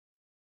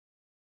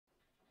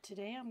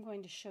Today I'm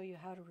going to show you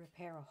how to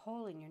repair a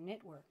hole in your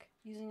knitwork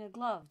using a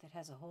glove that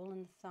has a hole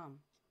in the thumb.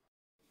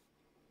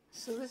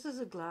 So this is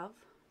a glove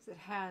that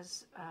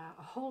has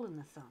a hole in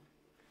the thumb,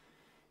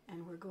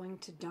 and we're going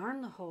to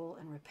darn the hole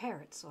and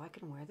repair it so I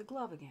can wear the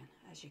glove again.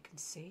 As you can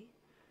see,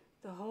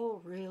 the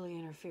hole really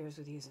interferes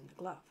with using the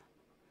glove.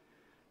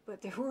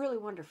 But they're really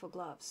wonderful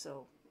gloves,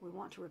 so we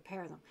want to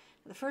repair them.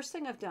 The first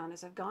thing I've done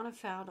is I've gone and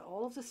found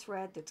all of the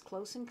thread that's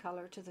close in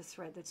color to the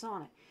thread that's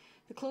on it.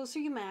 The closer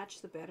you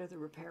match, the better the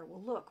repair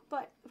will look.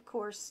 But, of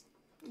course,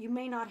 you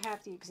may not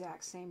have the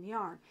exact same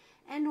yarn.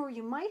 And or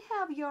you might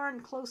have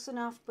yarn close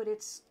enough, but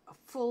it's a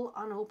full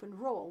unopened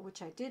roll,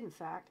 which I did, in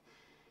fact.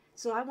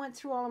 So I went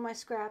through all of my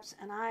scraps,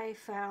 and I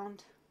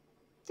found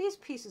these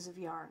pieces of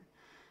yarn.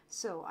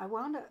 So I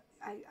wound up,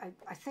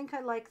 I think I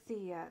like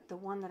the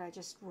one that I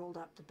just rolled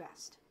up the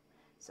best.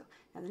 So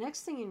now the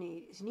next thing you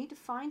need is you need to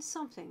find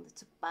something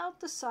that's about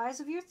the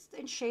size of your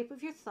and shape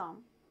of your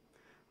thumb,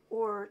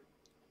 or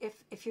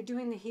if you're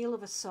doing the heel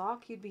of a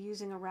sock, you'd be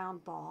using a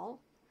round ball.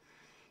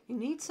 You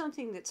need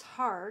something that's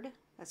hard.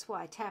 That's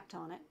why I tapped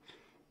on it,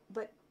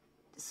 but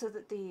so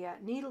that the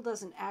needle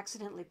doesn't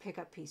accidentally pick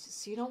up pieces.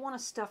 So you don't want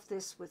to stuff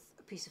this with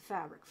a piece of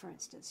fabric, for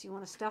instance. You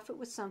want to stuff it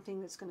with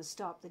something that's going to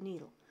stop the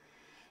needle,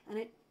 and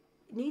it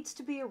needs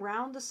to be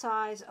around the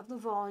size of the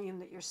volume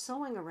that you're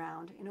sewing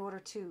around in order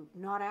to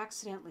not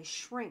accidentally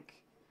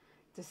shrink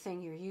the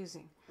thing you're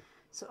using.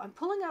 So I'm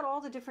pulling out all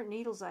the different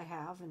needles I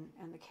have,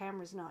 and the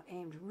camera's not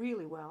aimed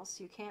really well,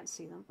 so you can't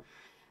see them.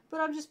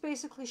 But I'm just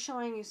basically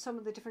showing you some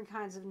of the different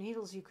kinds of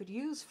needles you could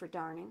use for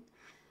darning.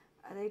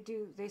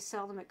 They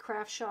sell them at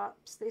craft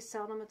shops, they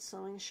sell them at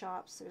sewing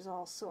shops, there's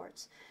all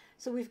sorts.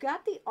 So we've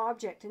got the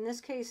object, in this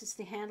case it's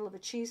the handle of a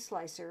cheese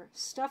slicer,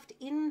 stuffed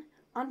in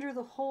under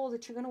the hole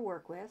that you're going to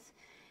work with,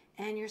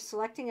 and you're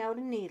selecting out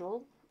a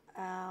needle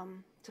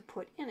to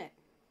put in it.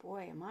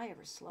 Boy, am I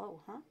ever slow,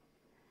 huh?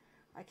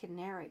 I can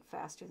narrate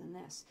faster than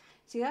this.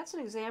 See, that's an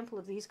example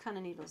of these kind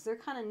of needles. They're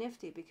kind of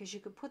nifty because you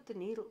could put the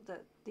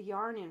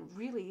yarn in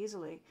really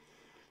easily,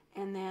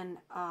 and then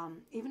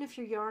even if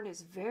your yarn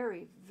is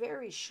very,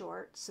 very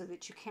short so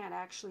that you can't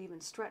actually even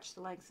stretch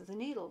the length of the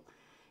needle,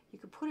 you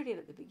could put it in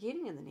at the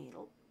beginning of the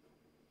needle,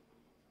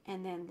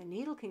 and then the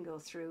needle can go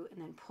through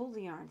and then pull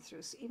the yarn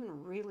through. So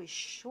even really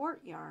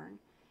short yarn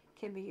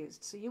can be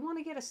used. So you want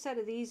to get a set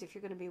of these if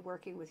you're going to be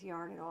working with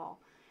yarn at all.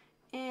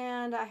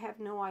 And I have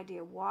no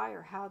idea why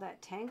or how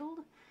that tangled.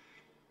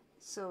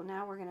 So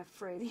now we're going to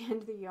fray the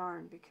end of the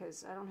yarn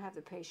because I don't have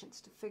the patience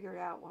to figure it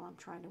out while I'm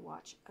trying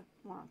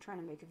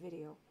to make a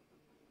video.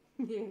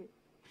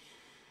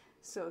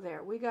 So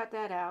there, we got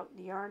that out.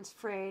 The yarn's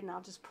frayed, and I'll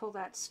just pull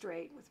that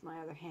straight with my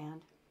other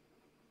hand.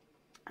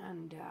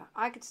 And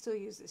I could still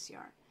use this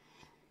yarn.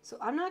 So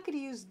I'm not going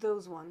to use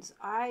those ones.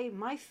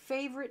 My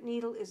favorite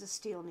needle is a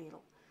steel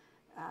needle.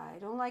 I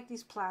don't like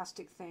these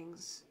plastic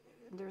things.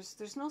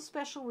 There's no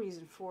special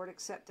reason for it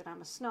except that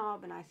I'm a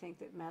snob and I think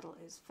that metal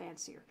is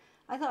fancier.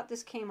 I thought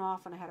this came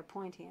off and I had a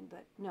pointy end,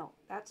 but no,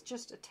 that's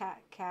just a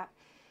cap.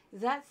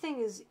 That thing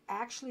is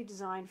actually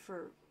designed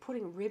for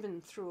putting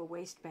ribbon through a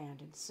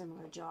waistband in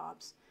similar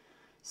jobs,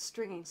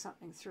 stringing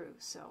something through.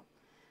 So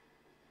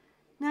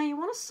now you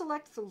want to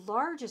select the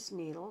largest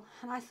needle,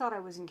 and I thought I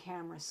was in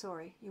camera,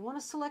 sorry. You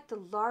want to select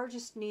the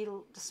largest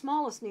needle, the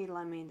smallest needle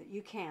I mean, that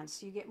you can,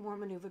 so you get more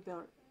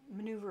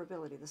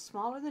maneuverability. The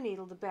smaller the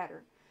needle, the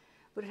better.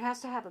 But it has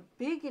to have a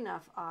big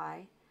enough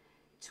eye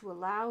to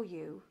allow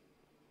you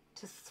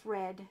to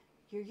thread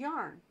your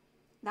yarn.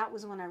 That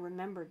was when I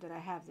remembered that I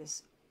have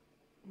this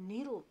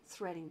needle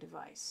threading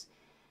device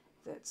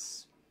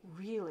that's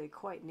really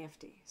quite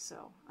nifty.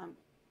 So I'm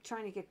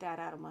trying to get that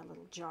out of my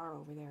little jar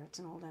over there. It's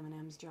an old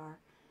M&M's jar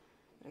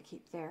that I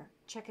keep there.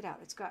 Check it out.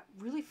 It's got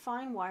really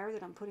fine wire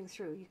that I'm putting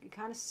through. You can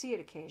kind of see it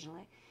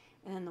occasionally.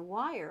 And then the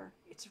wire,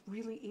 it's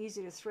really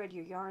easy to thread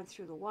your yarn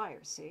through the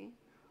wire, see?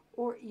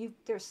 Or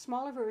there's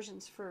smaller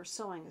versions for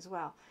sewing as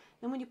well.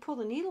 Then when you pull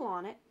the needle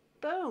on it,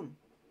 boom!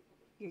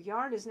 Your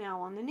yarn is now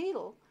on the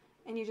needle,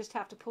 and you just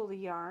have to pull the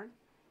yarn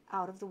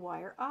out of the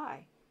wire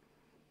eye.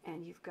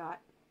 And you've got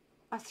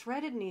a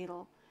threaded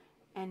needle,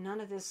 and none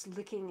of this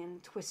licking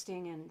and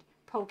twisting and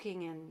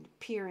poking and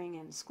peering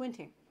and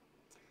squinting.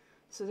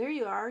 So there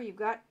you are. You've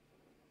got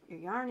your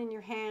yarn in your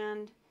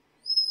hand.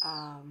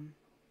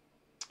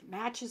 It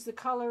matches the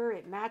color.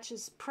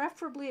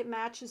 Preferably it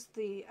matches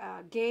the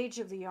gauge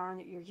of the yarn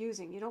that you're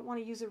using. You don't want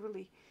to use a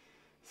really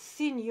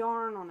thin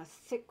yarn on a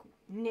thick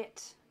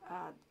knit.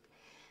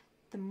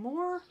 The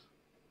more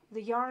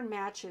the yarn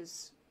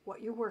matches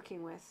what you're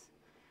working with,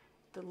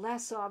 the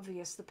less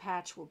obvious the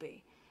patch will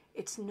be.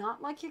 It's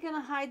not like you're going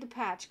to hide the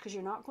patch because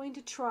you're not going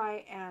to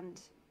try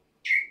and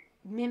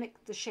mimic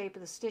the shape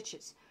of the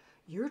stitches.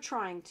 You're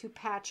trying to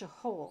patch a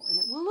hole, and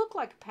it will look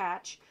like a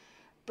patch,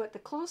 but the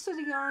closer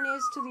the yarn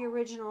is to the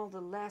original, the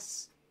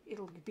less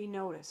it'll be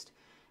noticed.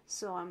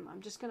 So I'm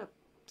just going to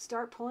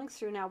start pulling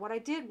through. Now what I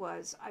did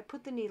was I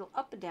put the needle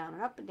up and down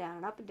and up and down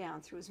and up and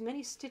down through as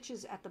many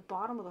stitches at the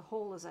bottom of the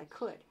hole as I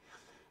could.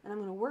 And I'm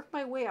going to work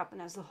my way up,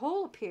 and as the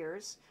hole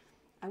appears,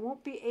 I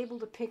won't be able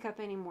to pick up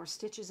any more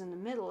stitches in the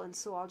middle, and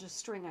so I'll just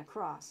string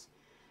across.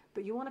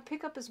 But you want to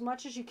pick up as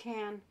much as you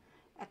can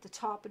at the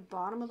top and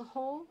bottom of the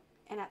hole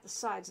and at the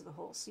sides of the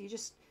hole. So you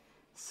just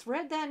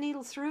thread that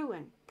needle through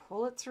and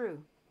pull it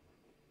through.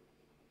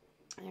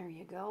 There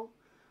you go.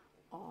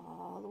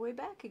 All the way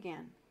back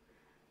again.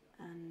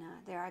 And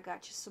there, I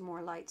got you some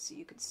more light so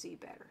you could see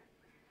better.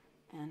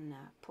 And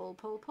pull,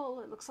 pull,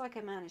 pull. It looks like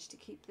I managed to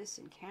keep this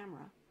in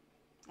camera.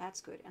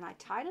 That's good. And I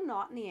tied a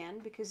knot in the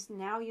end because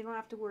now you don't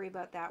have to worry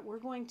about that. We're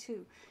going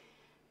to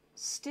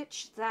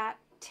stitch that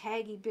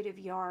taggy bit of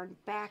yarn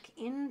back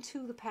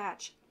into the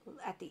patch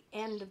at the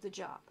end of the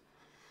job.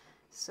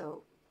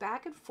 So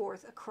back and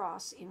forth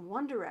across in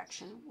one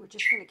direction. We're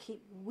just going to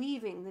keep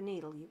weaving the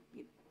needle.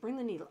 You bring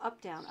the needle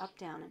up, down,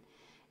 and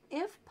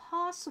if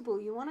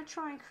possible, you want to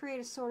try and create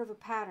a sort of a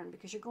pattern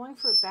because you're going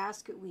for a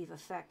basket weave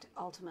effect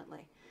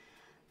ultimately.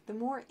 The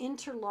more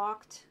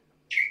interlocked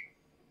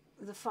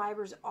the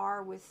fibers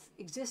are with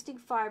existing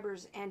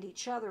fibers and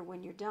each other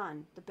when you're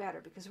done, the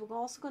better, because we're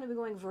also going to be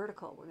going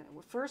vertical.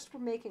 First we're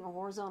making a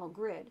horizontal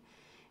grid,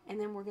 and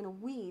then we're going to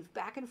weave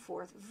back and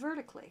forth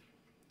vertically.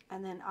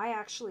 And then I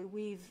actually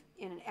weave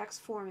in an X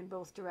form in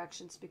both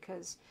directions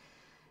because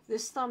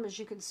this thumb, as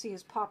you can see,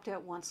 has popped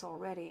out once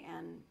already,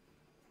 and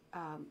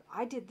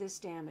I did this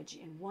damage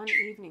in one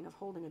evening of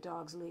holding a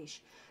dog's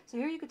leash. So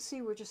here you can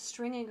see we're just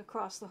stringing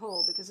across the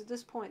hole because at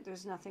this point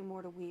there's nothing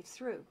more to weave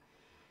through.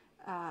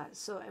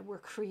 So we're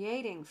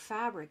creating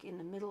fabric in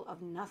the middle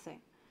of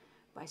nothing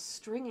by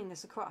stringing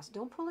this across.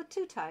 Don't pull it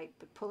too tight,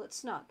 but pull it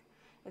snug.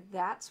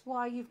 That's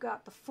why you've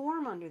got the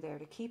form under there,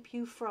 to keep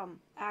you from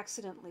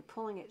accidentally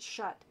pulling it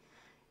shut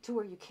to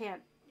where you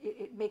can't,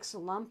 it makes a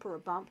lump or a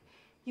bump.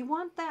 You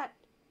want that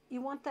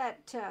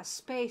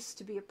space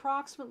to be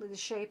approximately the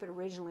shape it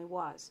originally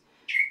was.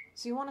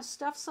 So you want to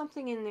stuff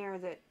something in there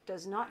that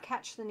does not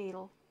catch the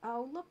needle.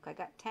 Oh, look, I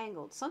got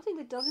tangled. Something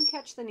that doesn't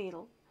catch the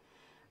needle,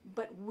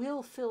 but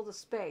will fill the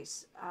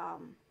space.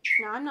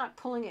 Now, I'm not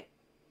pulling it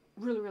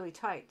really, really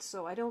tight,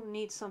 so I don't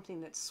need something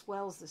that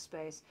swells the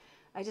space.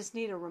 I just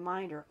need a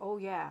reminder, oh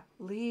yeah,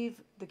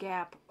 leave the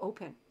gap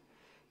open.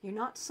 You're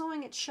not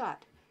sewing it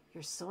shut.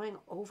 You're sewing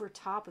over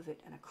top of it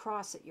and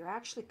across it. You're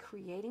actually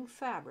creating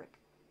fabric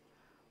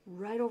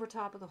right over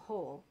top of the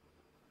hole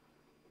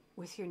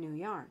with your new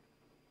yarn.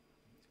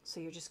 So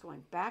you're just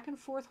going back and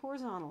forth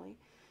horizontally.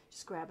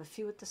 Just grab a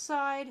few at the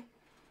side,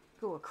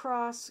 go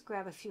across,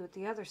 grab a few at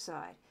the other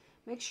side.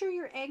 Make sure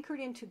you're anchored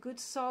into good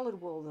solid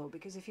wool though,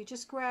 because if you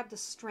just grab the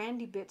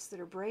strandy bits that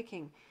are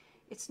breaking,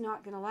 it's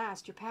not going to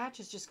last. Your patch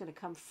is just going to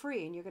come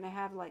free, and you're going to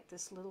have like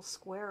this little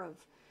square of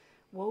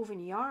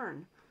woven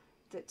yarn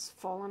that's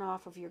fallen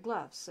off of your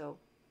glove. So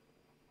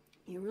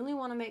you really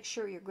want to make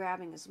sure you're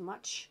grabbing as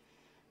much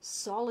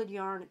solid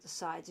yarn at the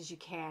sides as you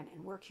can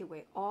and work your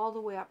way all the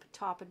way up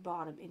top and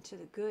bottom into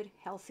the good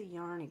healthy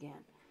yarn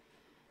again.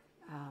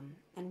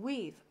 And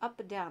weave up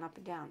and down, up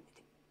and down.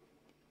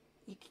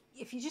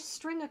 If you just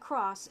string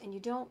across and you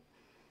don't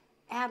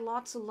add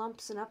lots of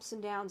lumps and ups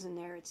and downs in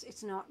there,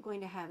 it's not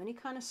going to have any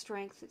kind of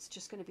strength. It's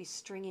just going to be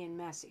stringy and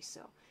messy.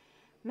 So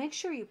make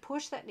sure you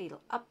push that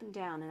needle up and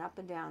down and up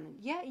and down. And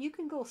yeah, you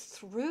can go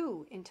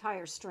through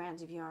entire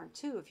strands of yarn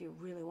too if you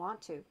really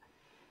want to.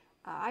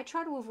 I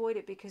try to avoid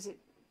it because it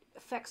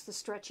affects the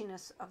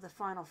stretchiness of the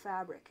final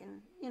fabric.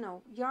 And, you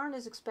know, yarn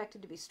is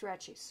expected to be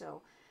stretchy,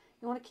 so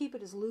you want to keep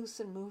it as loose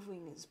and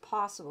moving as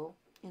possible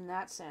in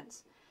that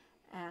sense.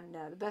 And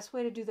the best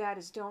way to do that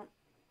is don't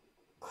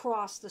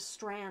cross the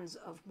strands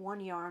of one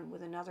yarn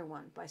with another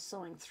one by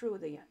sewing through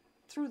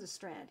the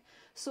strand.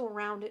 Sew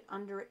around it,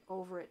 under it,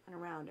 over it, and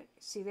around it.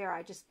 See there,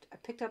 I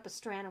picked up a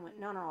strand and went,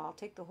 no, I'll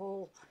take the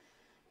whole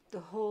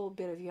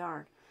bit of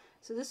yarn.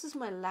 So this is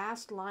my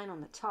last line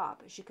on the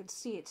top. As you can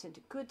see, it's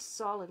into good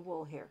solid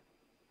wool here.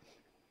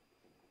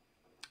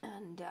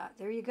 And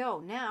there you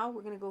go. Now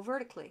we're going to go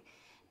vertically.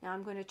 Now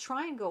I'm going to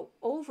try and go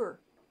over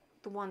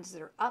the ones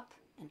that are up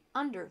and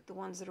under the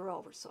ones that are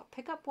over. So I'll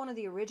pick up one of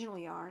the original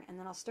yarn, and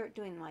then I'll start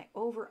doing my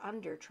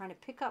over-under, trying to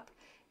pick up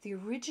the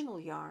original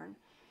yarn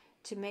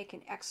to make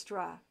an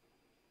extra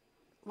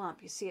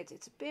lump. You see,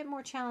 it's a bit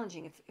more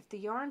challenging. If the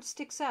yarn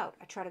sticks out,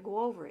 I try to go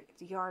over it. If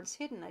the yarn's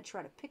hidden, I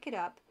try to pick it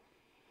up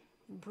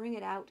and bring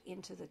it out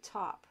into the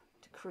top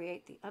to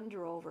create the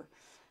under-over.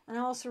 And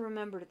I also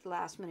remembered at the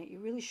last minute, you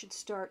really should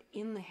start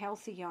in the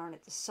healthy yarn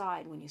at the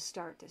side when you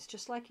start this,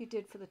 just like you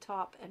did for the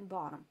top and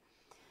bottom.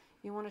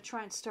 You want to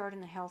try and start in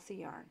the healthy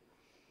yarn.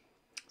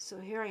 So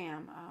here I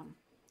am.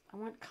 I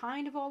went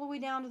kind of all the way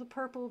down to the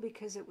purple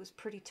because it was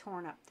pretty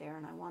torn up there,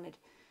 and I wanted,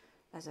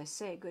 as I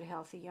say, good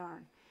healthy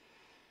yarn.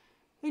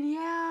 And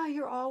yeah,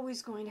 you're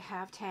always going to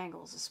have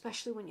tangles,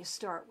 especially when you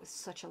start with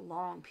such a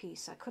long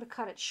piece. I could have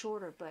cut it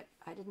shorter, but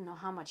I didn't know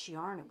how much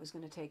yarn it was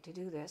going to take to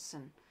do this,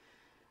 and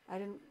I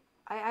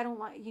don't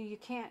like, you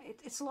can't,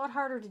 it's a lot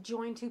harder to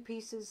join two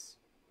pieces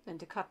than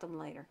to cut them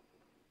later.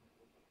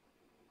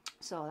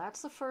 So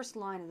that's the first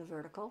line of the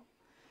vertical.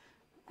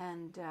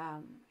 And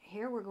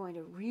here we're going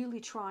to really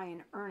try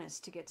in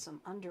earnest to get some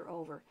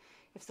under-over.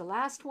 If the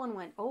last one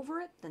went over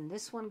it, then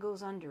this one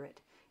goes under it.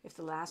 If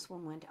the last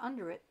one went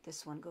under it,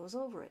 this one goes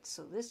over it.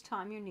 So this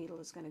time your needle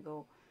is going to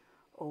go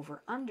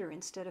over-under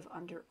instead of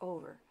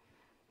under-over.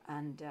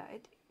 And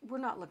we're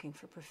not looking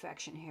for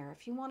perfection here.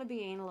 If you want to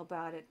be anal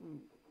about it and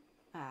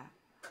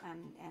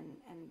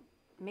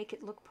make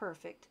it look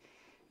perfect,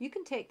 you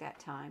can take that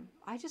time.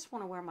 I just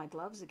want to wear my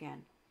gloves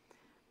again.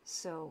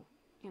 So,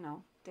 you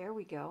know, there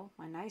we go.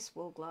 My nice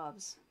wool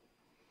gloves.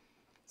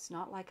 It's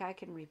not like I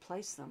can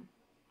replace them.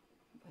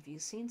 Have you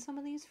seen some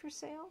of these for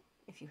sale?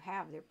 If you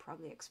have, they're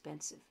probably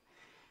expensive.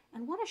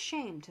 And what a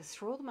shame to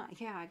throw them out.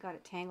 Yeah, I got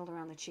it tangled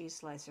around the cheese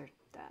slicer.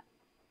 That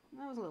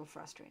was a little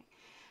frustrating.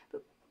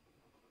 But,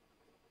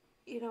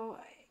 you know,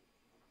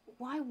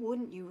 why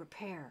wouldn't you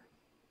repair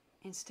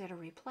instead of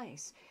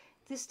replace?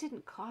 This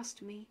didn't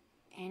cost me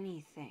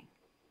anything.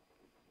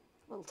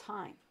 A little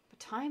time. But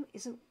time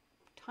isn't,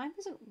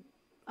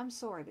 I'm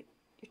sorry, but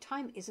your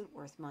time isn't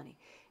worth money.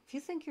 If you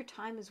think your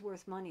time is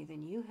worth money,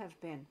 then you have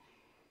been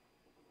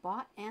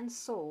bought and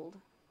sold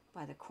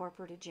by the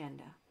corporate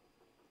agenda.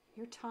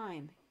 Your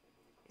time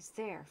is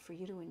there for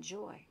you to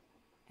enjoy.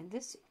 And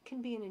this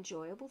can be an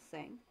enjoyable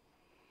thing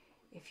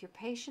if you're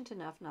patient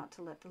enough not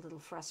to let the little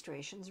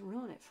frustrations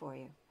ruin it for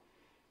you.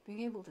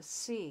 Being able to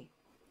see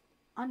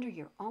under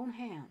your own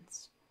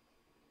hands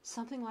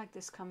something like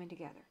this coming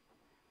together.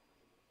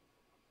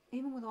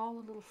 Even with all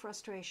the little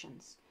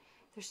frustrations,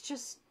 there's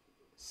just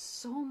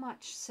so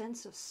much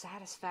sense of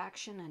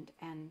satisfaction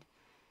and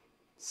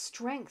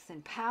strength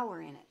and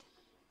power in it.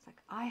 It's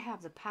like, I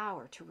have the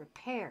power to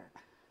repair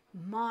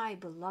my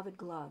beloved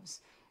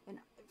gloves. And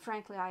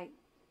frankly,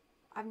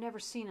 I've never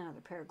seen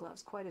another pair of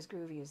gloves quite as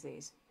groovy as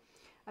these.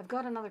 I've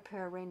got another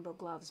pair of rainbow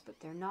gloves, but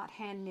they're not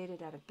hand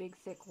knitted out of big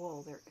thick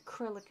wool. They're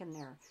acrylic and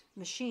they're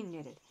machine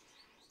knitted.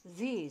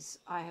 These,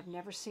 I have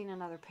never seen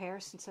another pair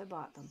since I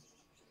bought them.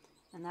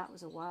 And that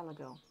was a while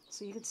ago.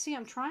 So you can see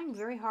I'm trying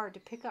very hard to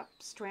pick up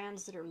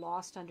strands that are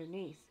lost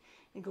underneath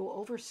and go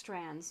over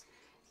strands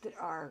that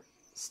are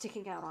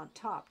sticking out on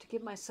top to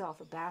give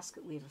myself a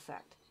basket weave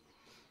effect.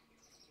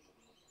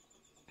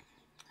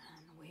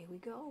 And away we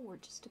go. We're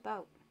just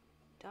about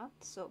done.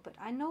 So, but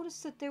I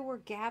noticed that there were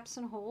gaps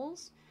and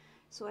holes,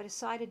 so I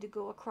decided to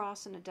go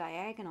across in a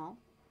diagonal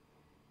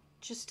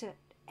just to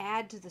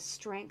add to the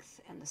strength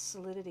and the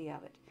solidity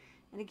of it.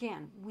 And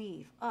again,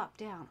 weave up,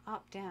 down,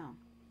 up, down.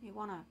 You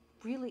want to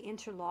really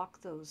interlock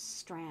those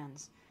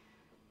strands.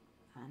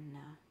 And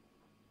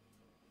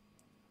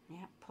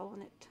yeah,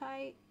 pulling it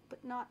tight,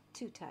 but not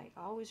too tight.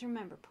 Always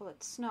remember, pull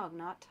it snug,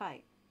 not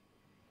tight.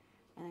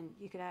 And then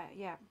you could,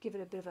 yeah, give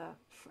it a bit of a,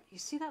 you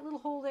see that little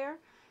hole there?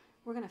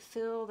 We're going to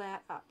fill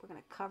that up. We're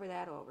going to cover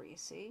that over, you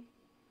see?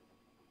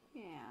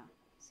 Yeah,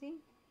 see?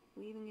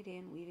 Weaving it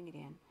in, weaving it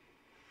in.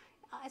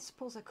 I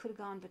suppose I could have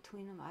gone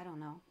between them. I don't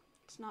know.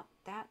 It's not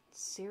that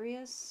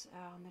serious.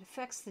 It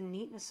affects the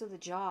neatness of the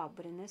job,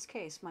 but in this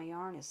case, my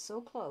yarn is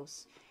so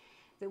close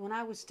that when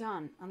I was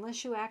done,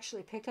 unless you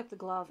actually picked up the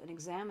glove and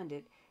examined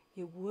it,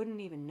 you wouldn't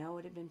even know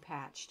it had been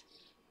patched.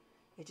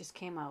 It just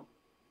came out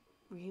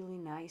really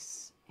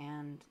nice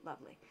and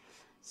lovely.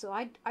 So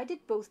I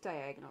did both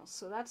diagonals.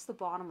 So that's the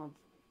bottom of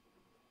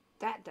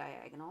that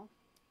diagonal.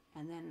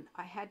 And then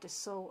I had to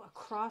sew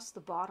across the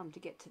bottom to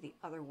get to the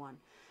other one.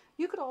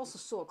 You could also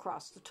sew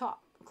across the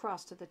top,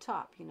 across to the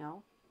top, you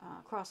know,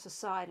 across the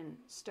side and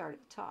start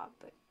at the top.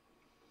 But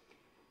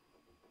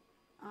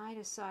I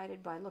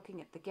decided by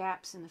looking at the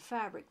gaps in the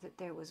fabric that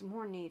there was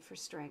more need for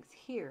strength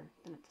here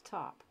than at the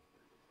top.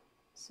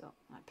 So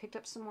I picked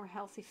up some more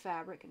healthy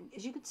fabric. And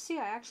as you can see,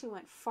 I actually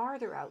went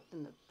farther out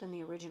than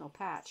the original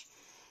patch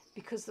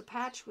because the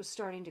patch was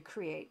starting to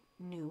create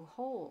new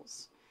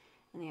holes.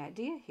 And the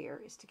idea here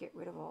is to get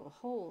rid of all the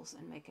holes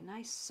and make a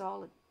nice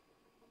solid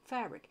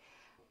fabric.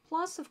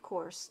 Plus, of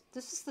course,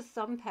 this is the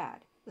thumb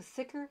pad. The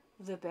thicker,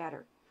 the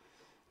better.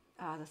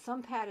 The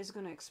thumb pad is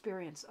going to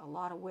experience a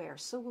lot of wear.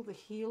 So will the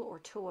heel or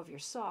toe of your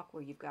sock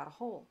where you've got a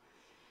hole.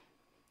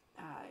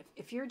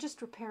 If you're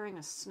just repairing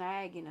a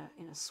snag in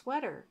a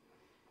sweater,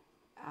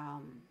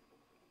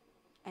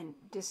 and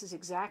this is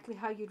exactly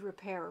how you'd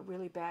repair a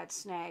really bad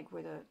snag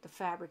where the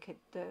fabric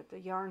had, the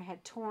yarn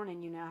had torn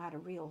and you now had a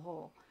real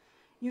hole.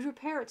 You'd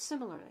repair it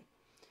similarly.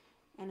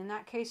 And in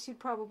that case, you'd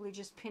probably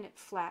just pin it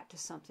flat to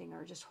something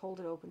or just hold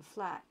it open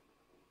flat.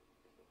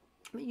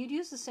 I mean, you'd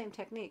use the same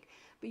technique,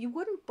 but you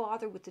wouldn't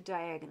bother with the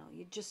diagonal.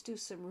 You'd just do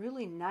some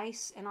really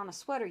nice, and on a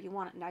sweater, you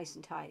want it nice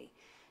and tidy.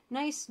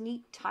 Nice,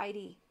 neat,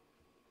 tidy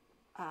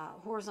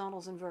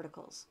horizontals and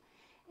verticals.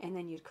 And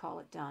then you'd call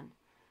it done.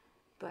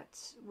 But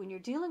when you're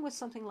dealing with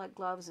something like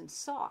gloves and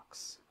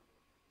socks,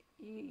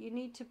 you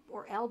need to,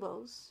 or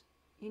elbows,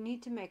 you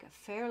need to make a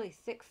fairly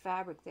thick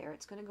fabric there.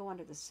 It's going to go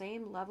under the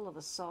same level of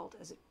assault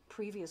as it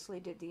previously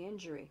did the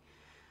injury.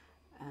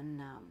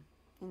 And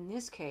in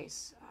this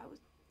case, I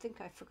think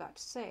I forgot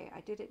to say,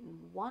 I did it in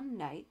one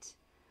night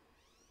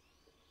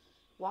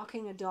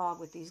walking a dog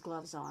with these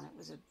gloves on. It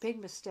was a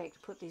big mistake to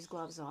put these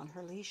gloves on.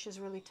 Her leash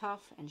is really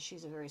tough, and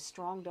she's a very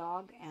strong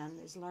dog and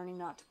is learning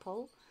not to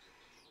pull.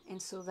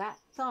 And so that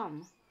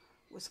thumb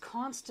was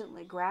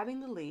constantly grabbing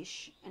the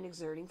leash and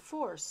exerting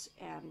force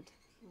and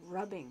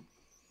rubbing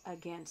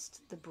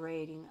against the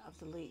braiding of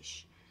the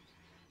leash.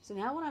 So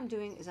now what I'm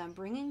doing is I'm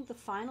bringing the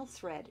final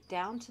thread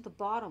down to the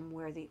bottom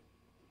where the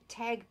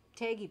tag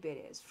taggy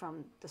bit is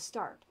from the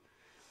start,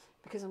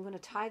 because I'm going to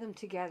tie them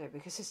together,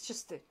 because it's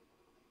just the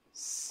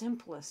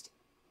simplest,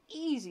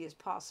 easiest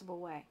possible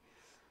way.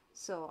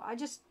 So I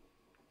just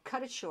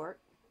cut it short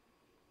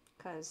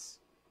because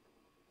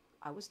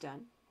I was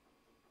done.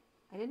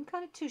 I didn't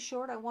cut it too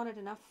short. I wanted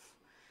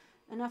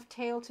enough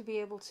tail to be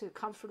able to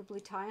comfortably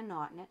tie a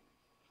knot in it.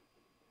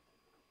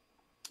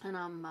 And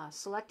I'm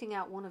selecting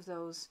out one of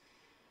those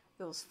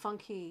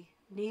funky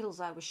needles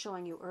I was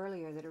showing you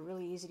earlier that are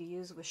really easy to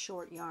use with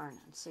short yarn.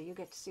 And so you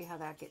get to see how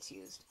that gets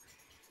used.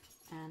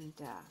 And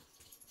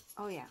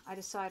oh yeah, I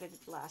decided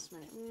at the last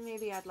minute,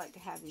 maybe I'd like to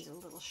have these a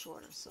little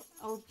shorter. So,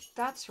 oh,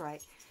 that's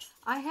right.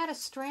 I had a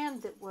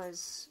strand that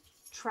was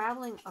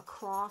traveling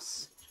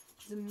across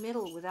the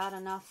middle without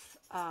enough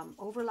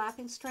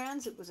overlapping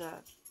strands. It was a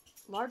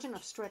large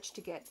enough stretch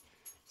to get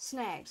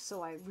snagged,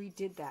 so I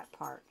redid that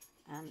part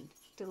and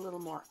did a little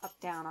more up,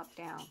 down,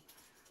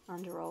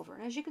 under, over.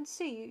 And as you can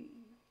see,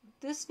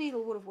 this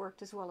needle would have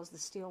worked as well as the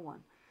steel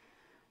one.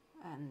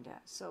 And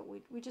so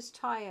we just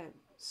tie a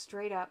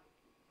straight up,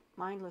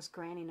 mindless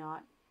granny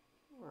knot,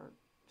 or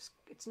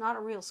it's not a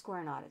real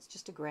square knot, it's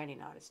just a granny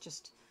knot. It's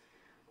just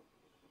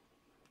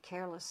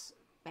careless,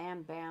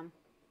 bam, bam,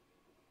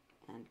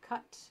 and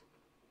cut,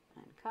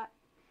 and cut.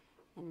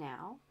 And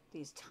now,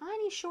 these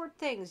tiny short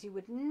things, you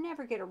would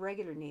never get a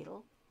regular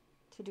needle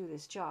to do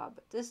this job,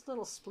 but this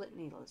little split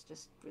needle is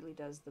just really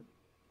does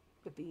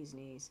the bee's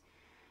knees.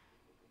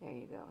 There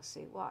you go.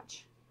 See,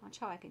 watch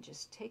how I can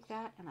just take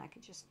that and I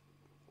can just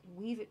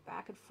weave it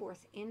back and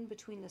forth in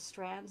between the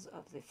strands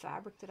of the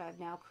fabric that I've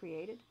now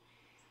created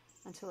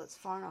until it's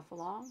far enough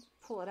along,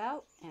 pull it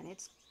out, and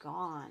it's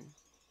gone.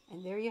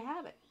 And there you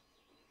have it.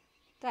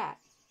 That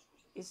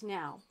is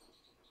now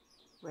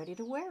ready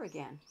to wear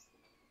again.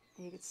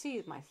 And you can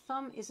see my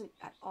thumb isn't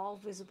at all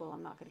visible.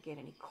 I'm not going to get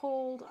any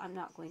cold. I'm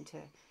not going to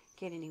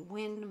get any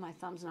wind. My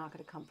thumb's not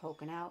going to come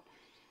poking out.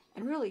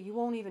 And really, you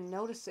won't even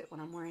notice it when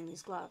I'm wearing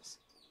these gloves.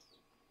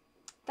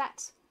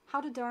 That's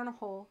how to darn a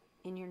hole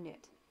in your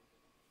knit.